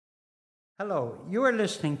Hello, you are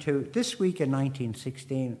listening to This Week in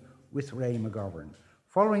 1916 with Ray McGovern,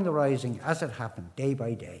 following the rising as it happened day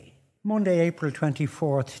by day. Monday, April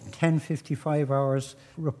 24th, 10:55 hours,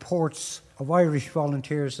 reports of Irish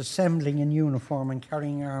volunteers assembling in uniform and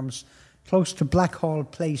carrying arms close to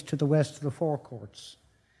Blackhall Place to the west of the forecourts.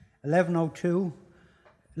 11:02,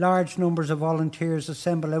 large numbers of volunteers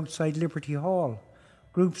assemble outside Liberty Hall.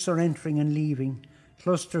 Groups are entering and leaving.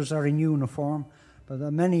 Clusters are in uniform, but there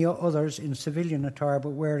are many others in civilian attire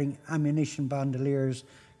but wearing ammunition bandoliers,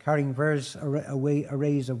 carrying various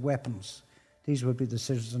arrays of weapons. These would be the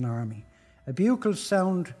citizen army. A bugle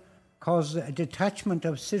sound causes a detachment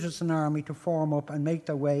of citizen army to form up and make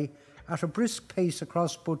their way at a brisk pace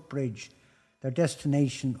across Butt Bridge, their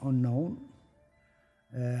destination unknown.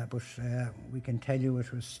 But we can tell you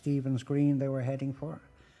it was Stephen's Green they were heading for.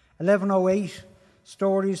 11:08,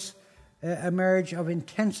 stories emerge of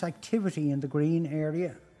intense activity in the Green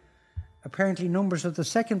area. Apparently numbers of the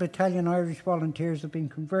 2nd Battalion Irish Volunteers have been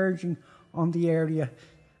converging on the area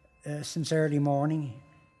since early morning,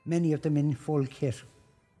 many of them in full kit.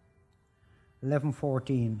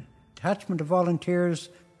 11:14, detachment of volunteers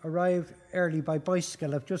arrived early by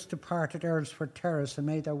bicycle, have just departed Earlsford Terrace and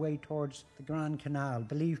made their way towards the Grand Canal,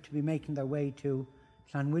 believed to be making their way to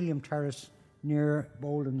Clanwilliam Terrace near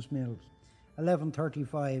Boland's Mills.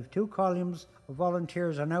 11:35, 2 columns of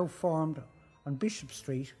volunteers are now formed on Bishop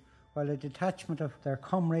Street, while a detachment of their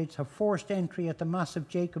comrades have forced entry at the massive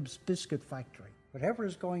Jacob's Biscuit Factory. Whatever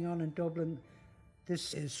is going on in Dublin,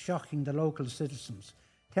 this is shocking the local citizens.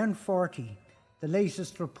 10:40, the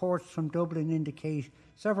latest reports from Dublin indicate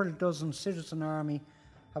several dozen citizen army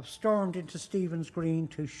have stormed into Stephen's Green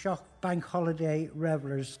to shock bank holiday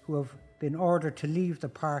revellers who have been ordered to leave the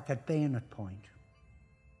park at bayonet point.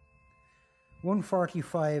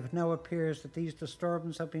 1:45, now appears that these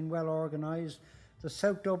disturbances have been well organised. The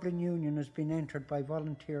South Dublin Union has been entered by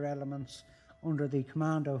volunteer elements under the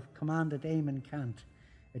command of Commandant Eamon Cant.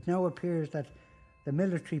 It now appears that the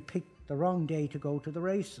military picked the wrong day to go to the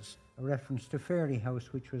races, a reference to Fairy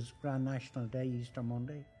House, which was Grand National Day, Easter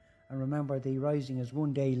Monday. And remember, the rising is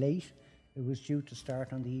one day late. It was due to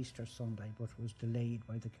start on the Easter Sunday, but was delayed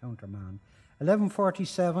by the counterman.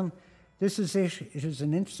 11:47, this is it. It is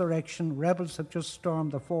an insurrection. Rebels have just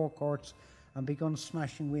stormed the forecourts and begun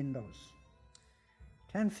smashing windows.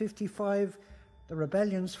 10:55, the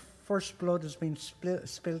rebellion's first blood has been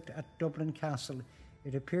spilt at Dublin Castle.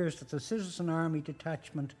 It appears that the Citizen Army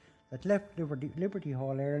detachment that left Liberty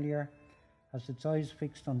Hall earlier has its eyes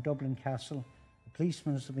fixed on Dublin Castle. The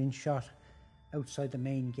policemen have been shot outside the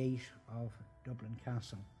main gate of Dublin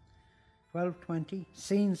Castle. 12:20,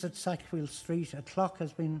 scenes at Sackville Street. A clock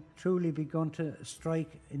has been truly begun to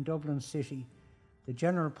strike in Dublin City. The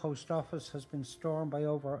General Post Office has been stormed by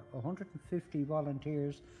over 150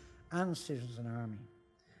 volunteers and citizen army.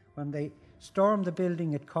 When they stormed the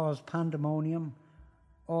building, it caused pandemonium.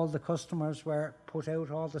 All the customers were put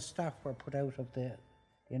out, all the staff were put out of the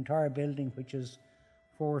entire building, which is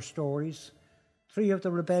 4 stories. 3 of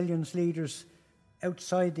the rebellion's leaders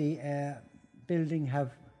outside the building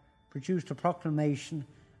have produced a proclamation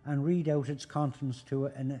and read out its contents to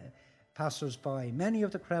passers-by. Many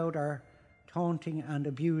of the crowd are taunting and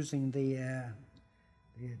abusing the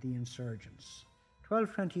insurgents.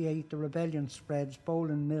 12:28, the rebellion spreads.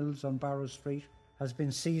 Boland Mills on Barrow Street has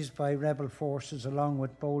been seized by rebel forces along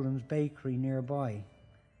with Boland's Bakery nearby.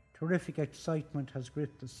 Terrific excitement has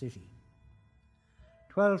gripped the city.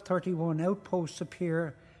 12:31, outposts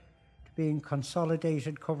appear to be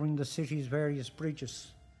consolidated, covering the city's various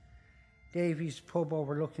bridges. Davies pub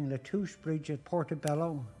overlooking Latouche Bridge at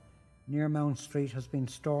Portobello near Mount Street has been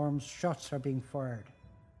stormed. Shots are being fired.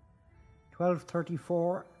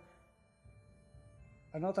 12:34,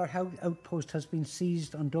 another outpost has been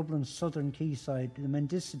seized on Dublin's southern quayside. The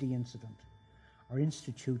Mendicity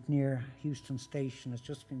Institute near Euston Station has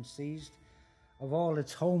just been seized. Of all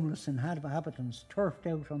its homeless inhabitants turfed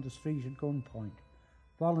out on the street at gunpoint.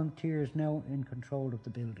 Volunteers now in control of the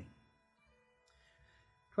building.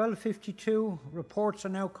 12:52, reports are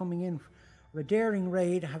now coming in of a daring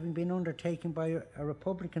raid having been undertaken by a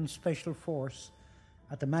Republican special force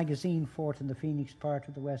at the Magazine Fort in the Phoenix part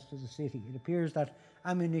of the west of the city. It appears that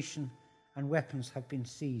ammunition and weapons have been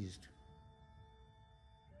seized.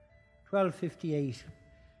 12:58,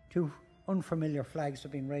 2 unfamiliar flags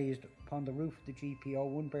have been raised upon the roof of the GPO.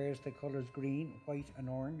 One bears the colours green, white and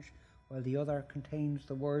orange, while the other contains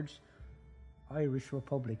the words Irish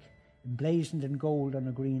Republic, emblazoned in gold on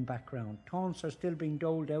a green background. Taunts are still being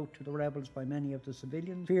doled out to the rebels by many of the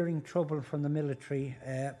civilians. Fearing trouble from the military,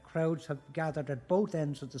 crowds have gathered at both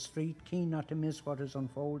ends of the street, keen not to miss what is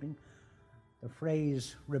unfolding. the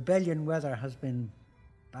phrase rebellion weather has been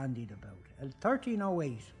bandied about.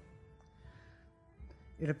 1308.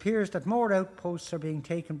 It appears that more outposts are being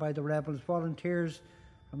taken by the rebels. Volunteers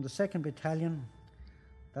from the 2nd Battalion,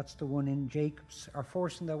 that's the one in Jacobs, are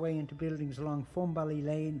forcing their way into buildings along Funbally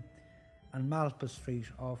Lane and Malpa Street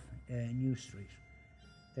off New Street.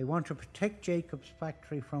 They want to protect Jacobs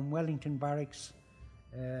Factory from Wellington Barracks,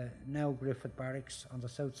 now Griffith Barracks, on the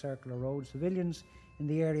South Circular Road. Civilians in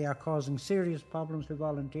the area are causing serious problems with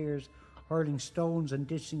volunteers hurling stones and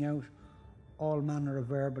dishing out all manner of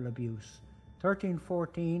verbal abuse.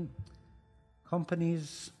 1314,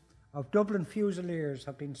 companies of Dublin Fusiliers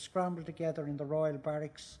have been scrambled together in the Royal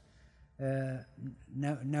Barracks,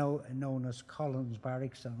 now known as Collins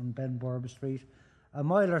Barracks on Benburb Street, a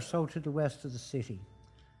mile or so to the west of the city.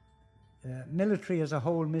 Military as a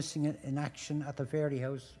whole missing in action at the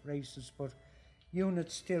Fairyhouse races, but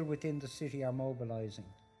units still within the city are mobilising.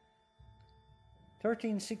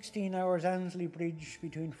 1316 hours, Annesley Bridge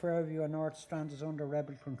between Fairview and North Strand is under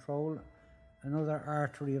rebel control. Another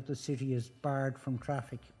artery of the city is barred from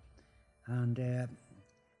traffic and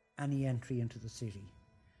any entry into the city.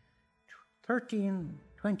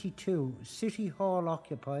 1322, City Hall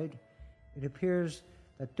occupied. It appears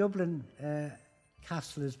that Dublin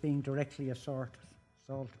Castle is being directly assaulted.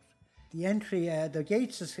 The entry, the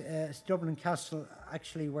gates of Dublin Castle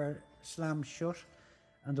actually were slammed shut,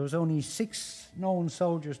 and there was only 6 known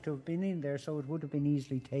soldiers to have been in there, so it would have been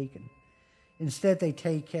easily taken. Instead, they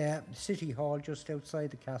take City Hall just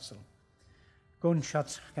outside the castle.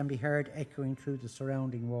 Gunshots can be heard echoing through the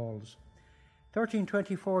surrounding walls.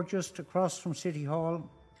 1324, just across from City Hall,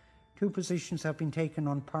 2 positions have been taken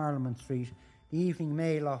on Parliament Street, the Evening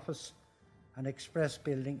Mail Office and Express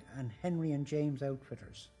Building, and Henry and James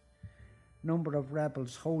Outfitters. Number of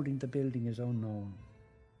rebels holding the building is unknown.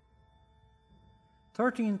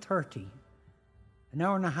 1330, an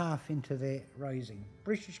hour and a half into the rising,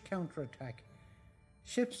 British counterattack.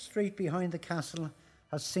 Ship Street behind the castle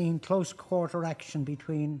has seen close quarter action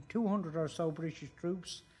between 200 or so British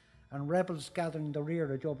troops and rebels gathering the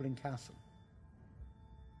rear of Dublin Castle.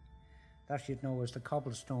 That you'd know as the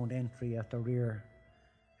cobblestone entry at the rear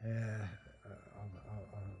of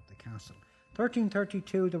the castle.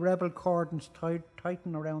 1332, the rebel cordons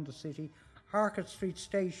tighten around the city. Harcourt Street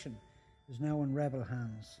Station is now in rebel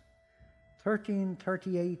hands.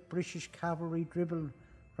 1338, British cavalry dribbled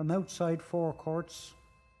from outside forecourts.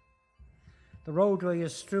 The roadway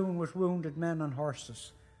is strewn with wounded men and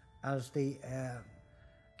horses as the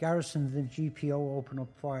garrison of the GPO open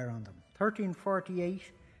up fire on them. 1348,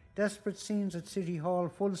 desperate scenes at City Hall.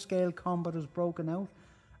 Full-scale combat has broken out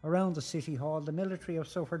around the City Hall. The military have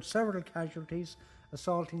suffered several casualties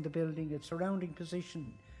assaulting the building, its surrounding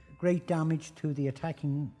position. Great damage to the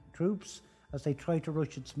attacking troops as they try to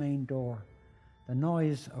rush its main door. The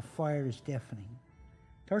noise of fire is deafening.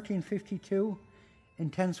 1352,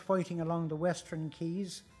 intense fighting along the Western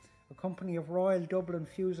Quays. A company of Royal Dublin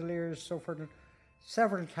Fusiliers suffered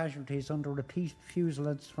several casualties under repeat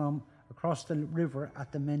fusillades from across the river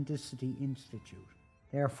at the Mendicity Institute.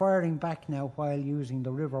 They are firing back now while using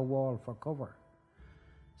the river wall for cover.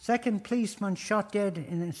 2nd policeman shot dead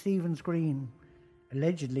in Stephen's Green,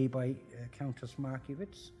 allegedly by Countess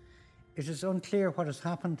Markiewicz. It is unclear what has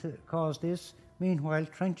happened to cause this. Meanwhile,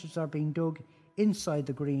 trenches are being dug inside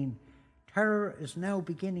the Green. Terror is now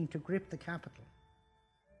beginning to grip the capital.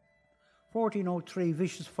 1403,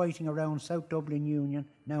 vicious fighting around South Dublin Union,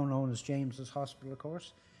 now known as James's Hospital, of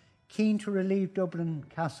course. Keen to relieve Dublin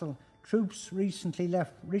Castle, troops recently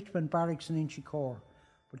left Richmond Barracks in Inchicore,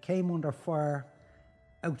 but came under fire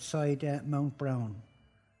outside Mount Brown.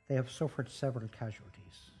 They have suffered several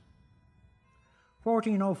casualties.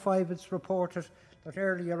 1405, it's reported that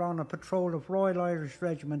earlier on a patrol of Royal Irish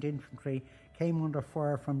Regiment Infantry came under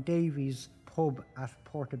fire from Davies pub at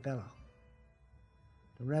Portobello.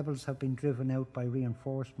 The rebels have been driven out by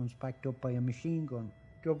reinforcements backed up by a machine gun.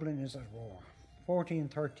 Dublin is at war.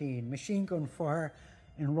 1413, machine gun fire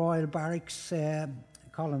in Royal Barracks,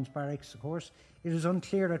 Collins Barracks, of course. It is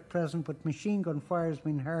unclear at present, but machine gun fire has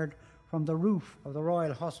been heard from the roof of the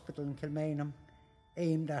Royal Hospital in Kilmainham,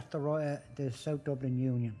 aimed at the South Dublin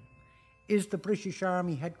Union. Is the British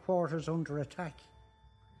Army headquarters under attack?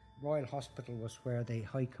 Royal Hospital was where the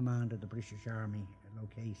High Command of the British Army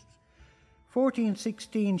located.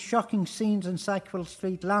 1416, shocking scenes in Sackville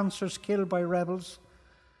Street, Lancers killed by rebels.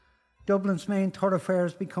 Dublin's main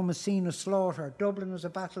thoroughfares become a scene of slaughter. Dublin is a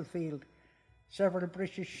battlefield. Several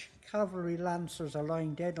British cavalry Lancers are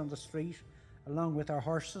lying dead on the street, along with their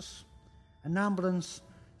horses. An ambulance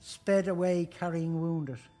sped away carrying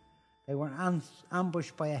wounded. They were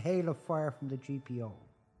ambushed by a hail of fire from the GPO.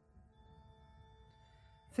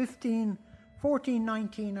 19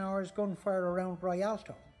 hours gunfire around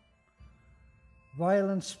Rialto.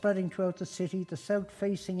 Violence spreading throughout the city. The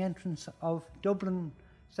south-facing entrance of Dublin,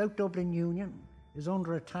 South Dublin Union, is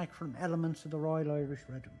under attack from elements of the Royal Irish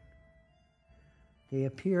Regiment. They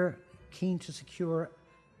appear keen to secure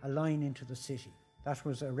a line into the city. That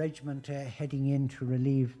was a regiment heading in to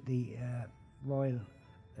relieve the Royal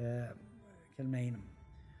Kilmainham.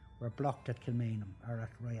 Were blocked at Kilmainham, or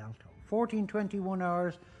at Rialto. 14:21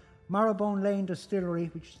 hours, Marrowbone Lane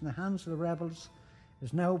Distillery, which is in the hands of the rebels,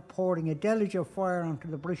 is now pouring a deluge of fire onto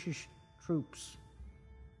the British troops.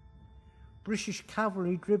 British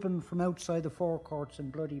cavalry driven from outside the forecourts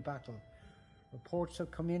in bloody battle. Reports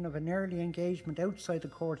have come in of an early engagement outside the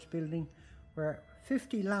courts building where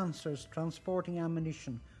 50 lancers transporting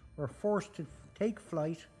ammunition were forced to take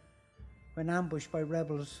flight when ambushed by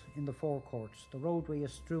rebels in the forecourts. The roadway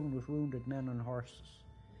is strewn with wounded men and horses.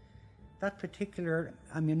 That particular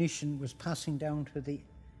ammunition was passing down to the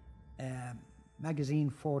magazine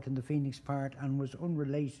fort in the Phoenix Park and was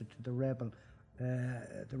unrelated to the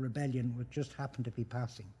rebellion, which just happened to be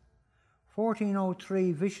passing.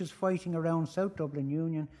 14:03, vicious fighting around South Dublin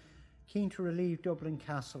Union, keen to relieve Dublin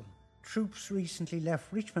Castle. Troops recently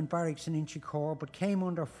left Richmond Barracks in Inchicore but came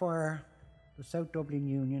under fire. The South Dublin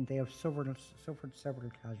Union, they have suffered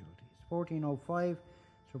several casualties. 14:05,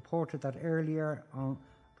 it's reported that earlier on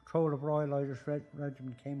patrol of Royal Irish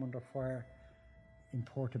Regiment came under fire in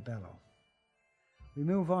Portobello. We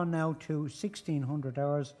move on now to 1600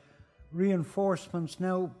 hours. Reinforcements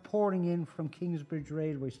now pouring in from Kingsbridge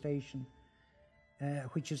Railway Station,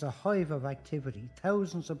 which is a hive of activity.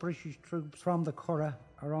 Thousands of British troops from the Curragh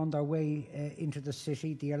are on their way into the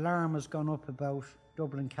city. The alarm has gone up about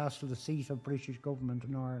Dublin Castle, the seat of British government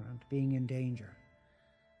in Ireland, being in danger.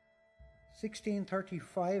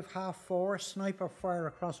 16:35, 4:30, sniper fire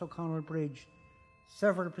across O'Connell Bridge.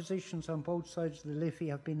 Several positions on both sides of the Liffey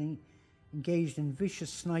have been engaged in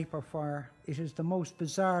vicious sniper fire. It is the most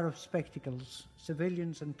bizarre of spectacles.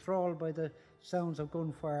 Civilians, enthralled by the sounds of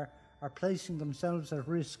gunfire, are placing themselves at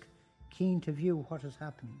risk, keen to view what is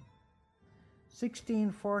happening.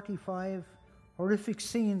 16:45, horrific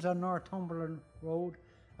scenes on Northumberland Road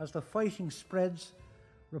as the fighting spreads.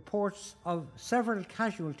 Reports of several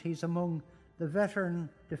casualties among the veteran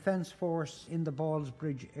defence force in the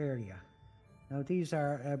Ballsbridge area. Now these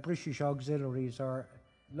are British auxiliaries or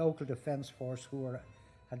local defence force who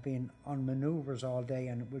had been on manoeuvres all day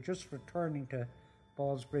and were just returning to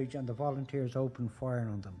Ballsbridge, and the volunteers opened fire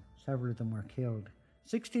on them. Several of them were killed.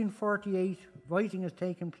 16:48, fighting has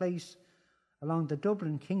taken place along the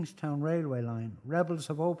Dublin-Kingstown railway line. Rebels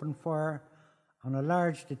have opened fire on a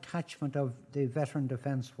large detachment of the veteran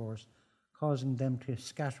defence force, causing them to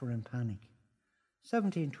scatter in panic.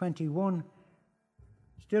 17:21,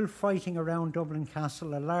 still fighting around Dublin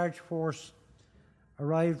Castle. A large force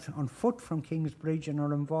arrived on foot from Kingsbridge and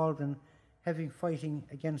are involved in heavy fighting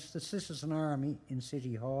against the citizen army in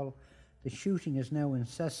City Hall. The shooting is now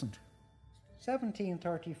incessant.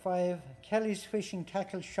 17:35, Kelly's fishing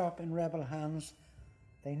tackle shop in rebel hands.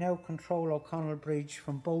 They now control O'Connell Bridge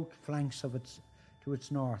from both flanks of to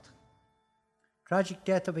its north. Tragic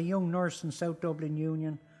death of a young nurse in South Dublin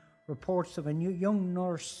Union. Reports of a young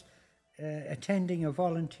nurse attending a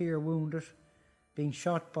volunteer wounded, being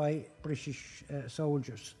shot by British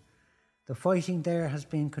soldiers. The fighting there has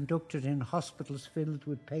been conducted in hospitals filled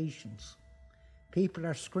with patients. People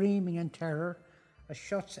are screaming in terror as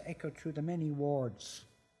shots echo through the many wards.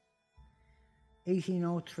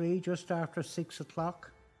 18:03, just after 6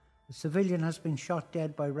 o'clock, a civilian has been shot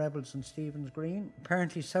dead by rebels in Stephen's Green.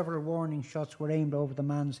 Apparently several warning shots were aimed over the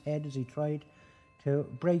man's head as he tried to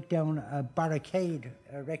break down a barricade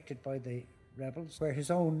erected by the rebels, where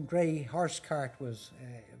his own dray horse cart was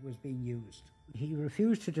being used. He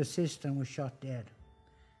refused to desist and was shot dead.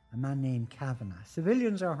 A man named Kavanagh.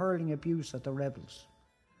 Civilians are hurling abuse at the rebels.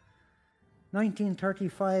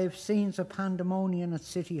 1935, scenes of pandemonium at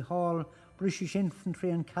City Hall. British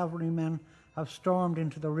infantry and cavalrymen have stormed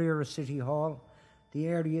into the rear of City Hall. The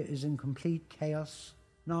area is in complete chaos.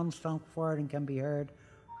 Non-stop firing can be heard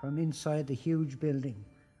from inside the huge building,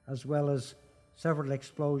 as well as several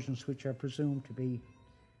explosions which are presumed to be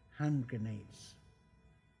hand grenades.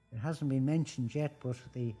 It hasn't been mentioned yet, but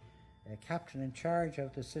the captain in charge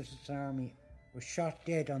of the Citizens' Army was shot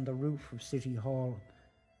dead on the roof of City Hall,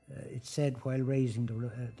 it said, while raising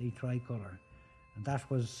the tricolour. And that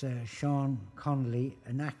was Sean Connolly,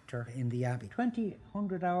 an actor in the Abbey.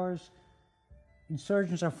 2000 hours,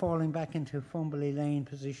 insurgents are falling back into Fumbley Lane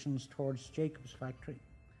positions towards Jacob's Factory.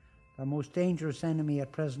 Our most dangerous enemy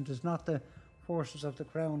at present is not the forces of the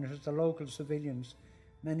Crown, it is the local civilians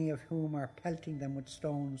many of whom are pelting them with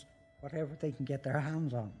stones, whatever they can get their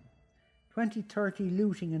hands on. 2030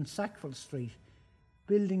 looting in Sackville Street.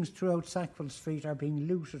 Buildings throughout Sackville Street are being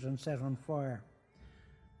looted and set on fire.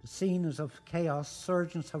 The scene is of chaos.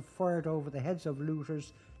 Surgeons have fired over the heads of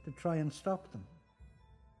looters to try and stop them.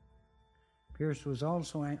 Pearse was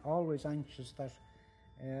also always anxious that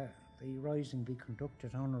the rising be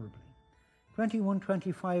conducted honourably.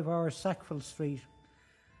 21:25 hours, Sackville Street.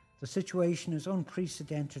 The situation is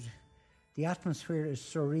unprecedented. The atmosphere is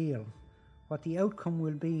surreal. What the outcome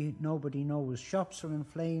will be, nobody knows. Shops are in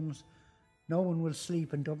flames. No one will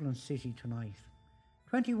sleep in Dublin City tonight.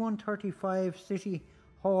 21:35, City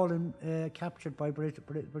Hall captured by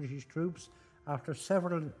British troops after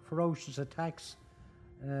several ferocious attacks.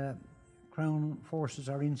 Crown forces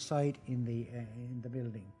are inside in the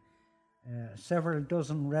building. Several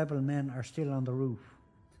dozen rebel men are still on the roof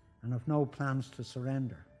and have no plans to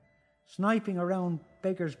surrender. Sniping around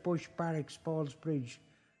Beggars Bush Barracks, Balls Bridge.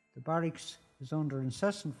 The barracks is under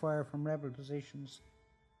incessant fire from rebel positions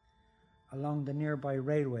along the nearby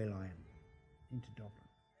railway line into Dublin.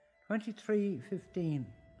 23:15,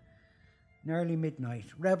 nearly midnight.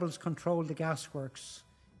 Rebels control the gasworks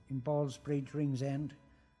in Balls Bridge, Rings End.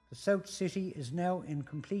 The South City is now in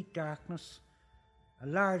complete darkness. A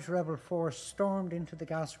large rebel force stormed into the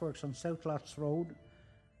gasworks on South Lots Road,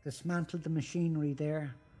 dismantled the machinery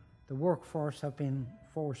there. The workforce have been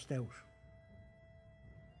forced out.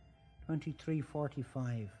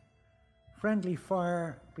 23:45. Friendly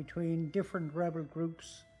fire between different rebel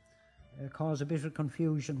groups caused a bit of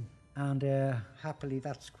confusion, and happily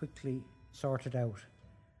that's quickly sorted out.